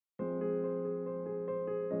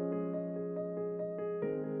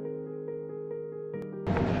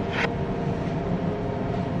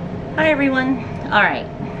Hi everyone. All right,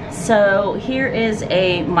 so here is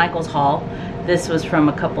a Michaels haul. This was from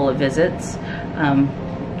a couple of visits.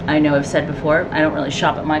 I know I've said before, I don't really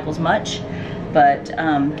shop at Michaels much, but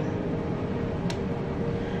I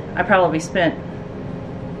probably spent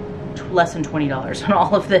less than $20 on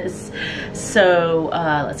all of this. So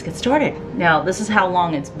let's get started. Now, this is how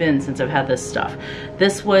long it's been since I've had this stuff.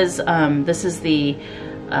 This was, this is the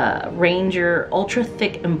Ranger Ultra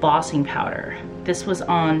Thick Embossing Powder. This was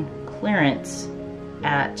on clearance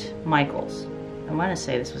at Michaels. I want to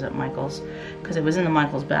say this was at Michaels because it was in the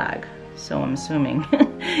Michaels bag, so I'm assuming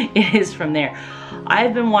it is from there.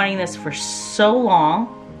 I've been wanting this for so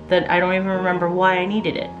long that I don't even remember why I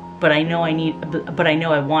needed it, but I know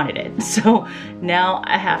I wanted it. So now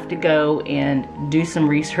I have to go and do some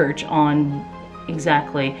research on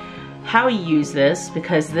exactly how you use this,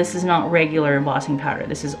 because this is not regular embossing powder.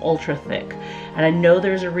 This is ultra thick. And I know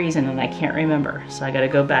there's a reason and I can't remember, so I gotta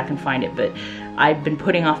go back and find it. But I've been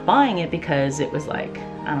putting off buying it because it was like,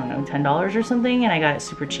 I don't know, $10 or something, and I got it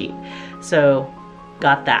super cheap. So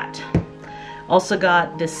got that. Also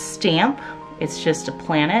got this stamp. It's just a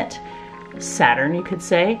planet, Saturn you could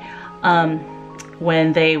say.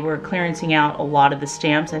 When they were clearancing out a lot of the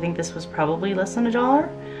stamps, I think this was probably less than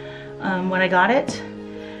 $1 when I got it.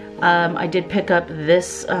 I did pick up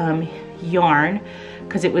this yarn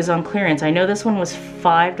because it was on clearance. I know this one was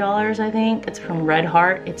 $5, I think. It's from Red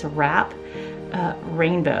Heart. It's a wrap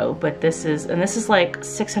rainbow, but this is like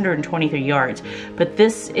 623 yards. But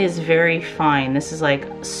this is very fine. This is like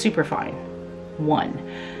super fine.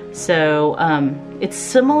 So it's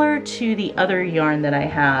similar to the other yarn that I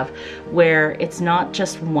have, where it's not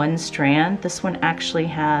just one strand. This one actually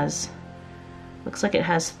has, looks like it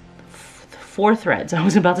has 4 threads. I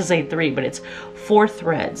was about to say 3, but it's 4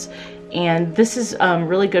 threads. And this is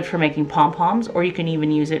really good for making pom-poms, or you can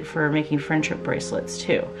even use it for making friendship bracelets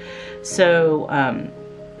too. So, I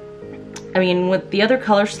mean, with the other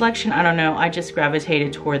color selection, I don't know, I just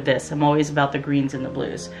gravitated toward this. I'm always about the greens and the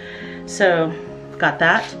blues. So, got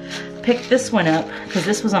that. Picked this one up because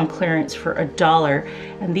this was on clearance for $1.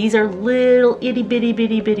 And these are little itty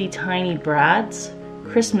bitty tiny brads.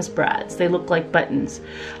 Christmas brads. They look like buttons,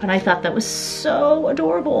 and I thought that was so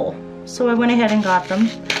adorable, so I went ahead and got them,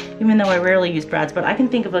 even though I rarely use brads, but I can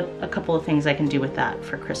think of a couple of things I can do with that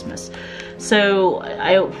for Christmas. So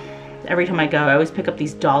every time I go, I always pick up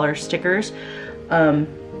these dollar stickers. I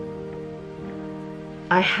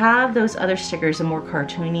have those other stickers, the more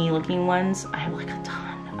cartoony looking ones. I have like a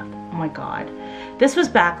ton of them. Oh my god. This was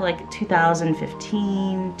back like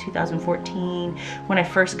 2015, 2014, when I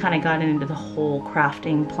first kind of got into the whole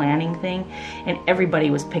crafting planning thing, and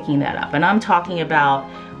everybody was picking that up. And I'm talking about,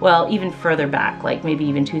 well, even further back, like maybe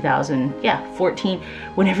even 2014,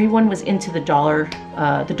 when everyone was into the dollar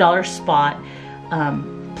spot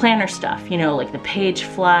planner stuff, you know, like the page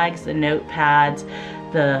flags, the notepads,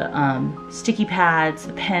 the sticky pads,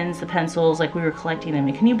 the pens, the pencils. Like, we were collecting them,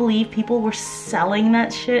 and can you believe people were selling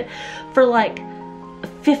that shit for like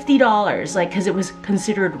 $50, like, because it was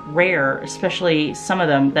considered rare, especially some of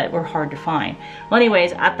them that were hard to find. Well,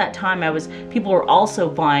 anyways, at that time, people were also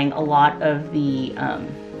buying a lot of the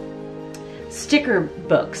sticker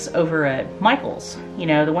books over at Michaels, you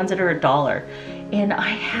know, the ones that are $1. And I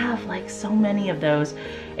have like so many of those,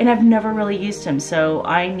 and I've never really used them, so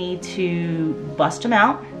I need to bust them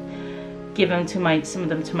out, give them to some of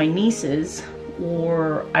them to my nieces,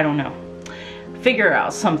 or I don't know, figure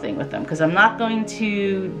out something with them, because I'm not going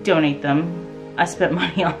to donate them. I spent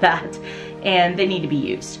money on that, and they need to be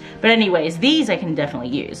used. But anyways, these I can definitely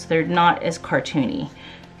use. They're not as cartoony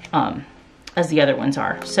as the other ones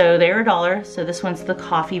are. So they're $1. So this one's the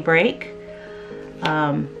coffee break.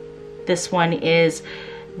 This one is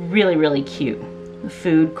really cute.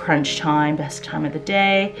 Food crunch time, best time of the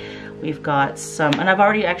day. We've got some, and I've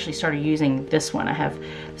already actually started using this one.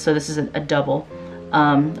 So this is a double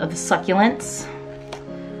of the succulents.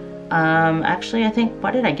 Actually, I think,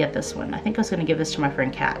 why did I get this one? I think I was gonna give this to my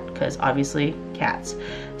friend Kat, because obviously cats.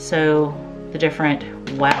 So the different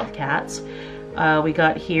wild cats. We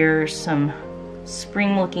got here some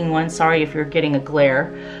spring looking ones. Sorry if you're getting a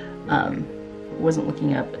glare. Wasn't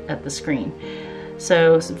looking up at the screen.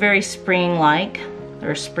 So it's very spring-like,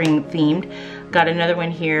 or spring-themed. Got another one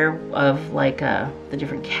here of like the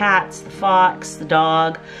different cats, the fox, the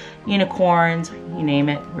dog, unicorns, you name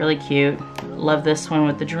it. Really cute. Love this one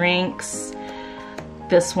with the drinks.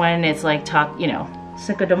 This one, it's like, you know,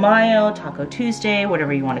 Cinco de Mayo, Taco Tuesday,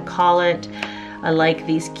 whatever you want to call it. I like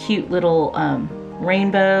these cute little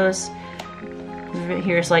rainbows.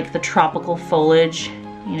 Here's like the tropical foliage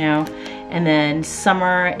you know. And then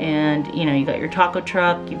summer, and you know, you got your taco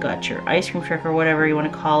truck, you got your ice cream truck, or whatever you want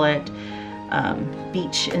to call it,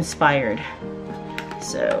 beach inspired.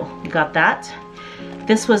 So you got that.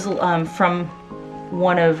 This was from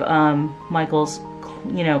one of Michael's,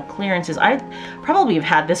 you know, clearances. I probably have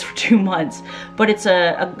had this for 2 months, but it's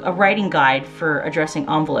a writing guide for addressing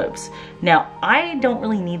envelopes. Now, I don't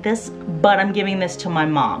really need this, but I'm giving this to my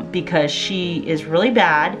mom because she is really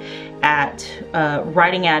bad at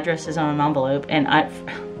writing addresses on an envelope, and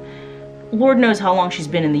Lord knows how long she's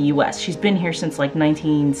been in the US. She's been here since like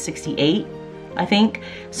 1968, I think.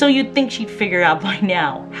 So you'd think she'd figure out by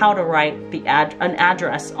now how to write an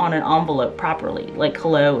address on an envelope properly. Like,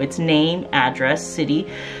 hello, it's name, address, city,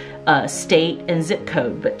 state, and zip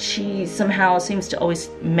code. But she somehow seems to always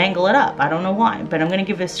mangle it up. I don't know why, but I'm gonna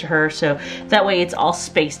give this to her so that way it's all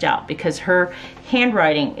spaced out, because her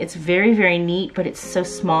handwriting, it's very, very neat, but it's so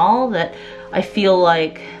small that I feel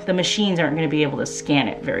like the machines aren't gonna be able to scan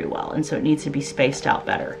it very well, and so it needs to be spaced out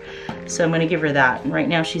better. So I'm gonna give her that. And right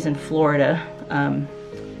now she's in Florida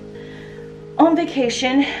on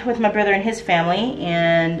vacation with my brother and his family,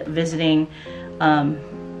 and visiting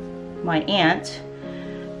my aunt,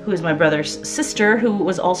 who is my brother's sister, who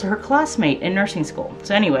was also her classmate in nursing school.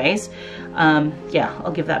 So anyways, yeah,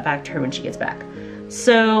 I'll give that back to her when she gets back.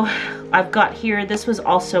 So I've got here, this was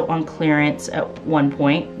also on clearance at one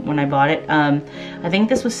point when I bought it. I think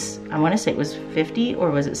this was, I want to say it was 50 or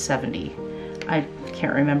was it 70? I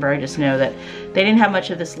can't remember. I just know that they didn't have much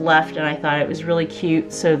of this left, and I thought it was really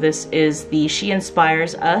cute. So this is the She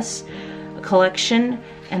Inspires Us collection,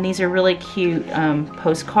 and these are really cute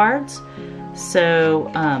postcards. So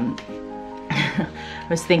I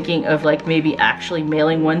was thinking of like maybe actually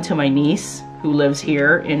mailing one to my niece who lives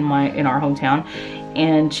here in our hometown,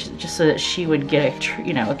 and just so that she would get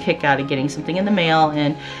a kick out of getting something in the mail.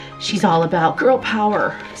 And she's all about girl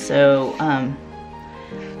power, so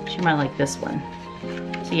she might like this one.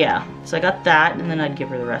 So yeah, so I got that, and then I'd give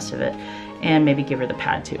her the rest of it, and maybe give her the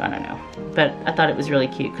pad too, I don't know. But I thought it was really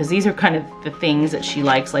cute because these are kind of the things that she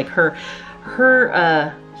likes. Like her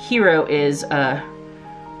hero is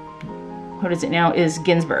what is it now, is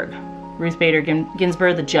Ginsburg, Ruth Bader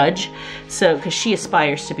Ginsburg, the judge. So because she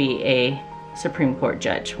aspires to be a Supreme Court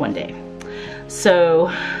judge one day, so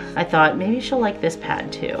I thought maybe she'll like this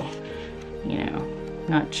pad too. You know,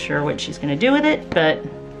 not sure what she's gonna do with it, but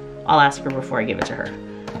I'll ask her before I give it to her.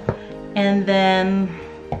 And then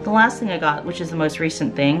the last thing I got, which is the most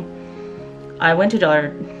recent thing, I went to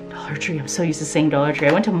Dollar Tree. I'm so used to saying Dollar Tree.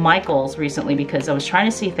 I went to Michael's recently because I was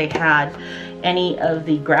trying to see if they had any of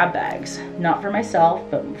the grab bags, not for myself,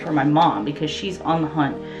 but for my mom, because she's on the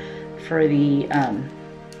hunt for the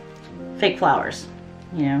fake flowers.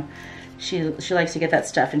 You know, she likes to get that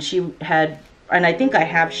stuff, and she had, and I think I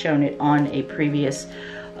have shown it on a previous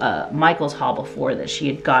Michael's haul before, that she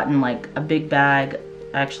had gotten like a big bag,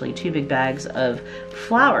 actually 2 big bags of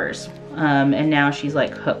flowers, and now she's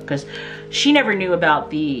like hooked because she never knew about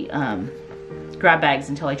the grab bags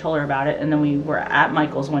until I told her about it. And then we were at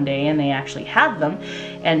Michael's one day and they actually had them,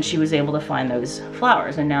 and she was able to find those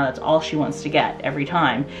flowers, and now that's all she wants to get every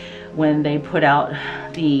time when they put out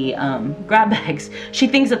the grab bags. She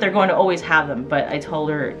thinks that they're going to always have them, but I told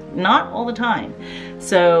her not all the time.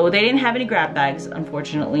 So they didn't have any grab bags,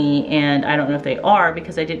 unfortunately, and I don't know if they are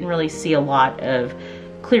because I didn't really see a lot of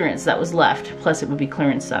clearance that was left. Plus it would be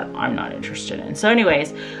clearance that I'm not interested in. So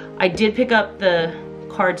anyways, I did pick up the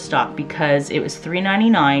cardstock because it was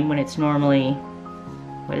 $3.99 when it's normally,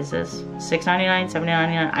 what is this, $6.99,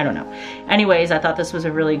 $7.99, I don't know. Anyways, I thought this was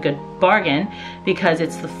a really good bargain because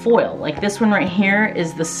it's the foil. Like this one right here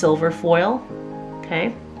is the silver foil,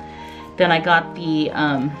 okay? Then I got the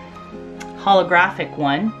holographic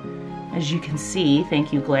one, as you can see,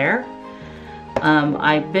 thank you Glare.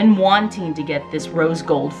 I've been wanting to get this rose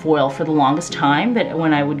gold foil for the longest time, but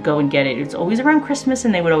when I would go and get it, it's always around Christmas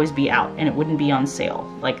and they would always be out and it wouldn't be on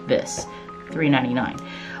sale like this, $3.99.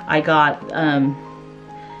 I got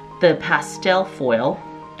the pastel foil,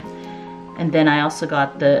 and then I also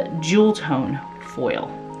got the jewel tone foil.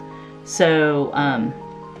 So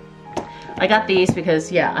I got these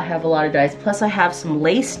because, yeah, I have a lot of dyes. Plus I have some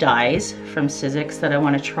lace dyes from Sizzix that I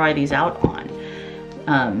want to try these out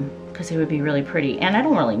on. Because they would be really pretty, and I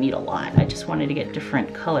don't really need a lot. I just wanted to get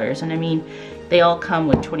different colors, and I mean they all come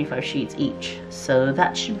with 25 sheets each, so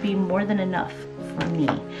that should be more than enough for me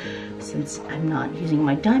since I'm not using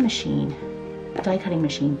my die cutting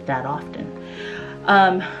machine that often.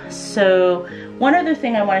 So one other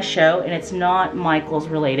thing I want to show, and it's not Michael's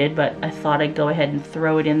related, but I thought I'd go ahead and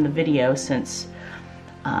throw it in the video since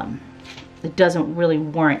it doesn't really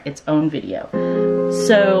warrant its own video.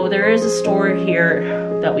 So there is a store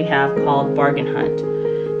here that we have called Bargain Hunt.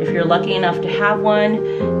 If you're lucky enough to have one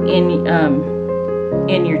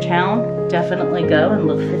in your town, definitely go and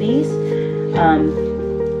look for these.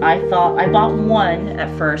 I bought one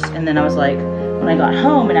at first, and then I was like, when I got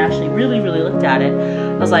home and actually really looked at it,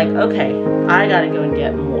 I was like, okay, I gotta go and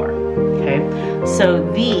get more. Okay,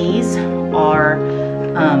 so these are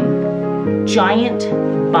giant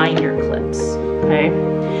binder clips, okay,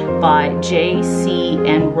 by J.C.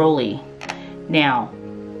 and Rowley. Now,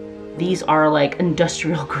 these are like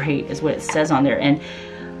industrial grade is what it says on there, and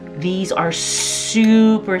these are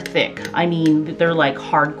super thick. I mean, they're like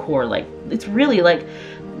hardcore, like it's really like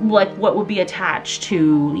what would be attached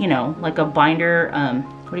to, you know, like a binder,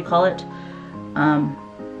 what do you call it?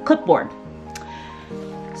 Clipboard.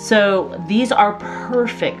 So these are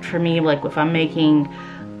perfect for me, like if I'm making,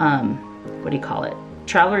 what do you call it?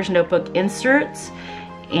 Traveler's notebook inserts,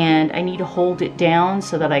 and I need to hold it down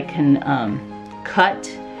so that I can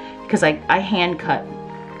cut, because I hand cut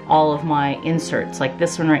all of my inserts. Like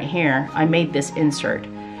this one right here, I made this insert,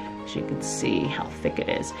 so you can see how thick it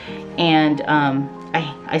is. And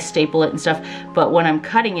I staple it and stuff, but when I'm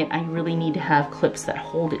cutting it, I really need to have clips that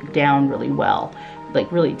hold it down really well, like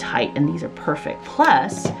really tight, and these are perfect.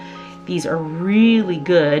 Plus, these are really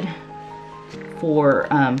good for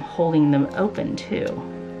holding them open too.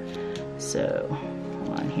 So,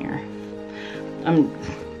 hold on here.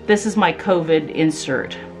 This is my COVID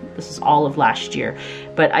insert. This is all of last year,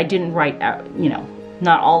 but I didn't write out, you know,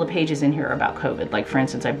 not all the pages in here are about COVID. Like for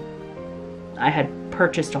instance, I had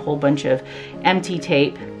purchased a whole bunch of empty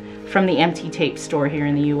tape from the empty tape store here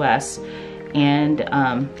in the US, and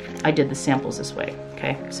I did the samples this way.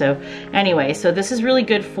 Okay, so anyway, so this is really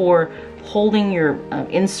good for holding your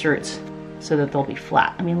inserts so that they'll be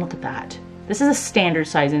flat. I mean, look at that. This is a standard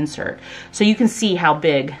size insert, so you can see how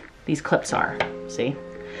big these clips are, see?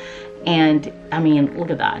 And I mean, look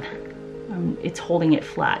at that. It's holding it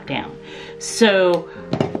flat down. So,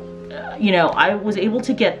 you know, I was able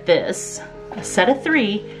to get this, a set of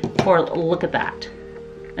 3 for, look at that,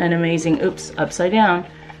 an amazing, oops, upside down,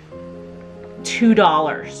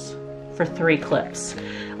 $2 for 3 clips.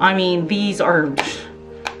 I mean, these are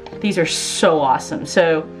so awesome.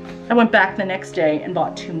 So I went back the next day and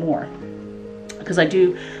bought 2 more, because I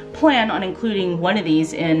do plan on including one of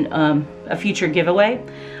these in a future giveaway.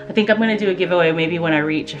 I think I'm going to do a giveaway maybe when I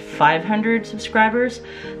reach 500 subscribers.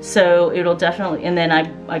 So it'll definitely, and then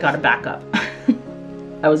I got a backup.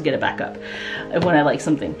 I always get a backup when I like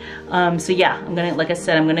something. So yeah, I'm gonna, like I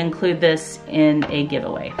said, I'm gonna include this in a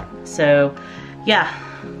giveaway. So yeah,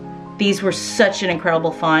 these were such an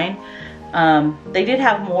incredible find. They did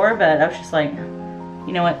have more, but I was just like,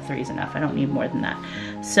 you know what, 3 is enough. I don't need more than that.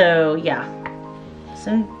 So yeah,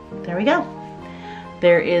 so there we go.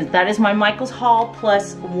 That is my Michaels haul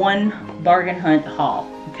plus 1 Bargain Hunt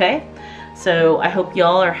haul, okay? So I hope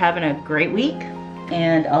y'all are having a great week,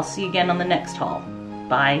 and I'll see you again on the next haul.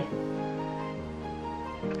 Bye.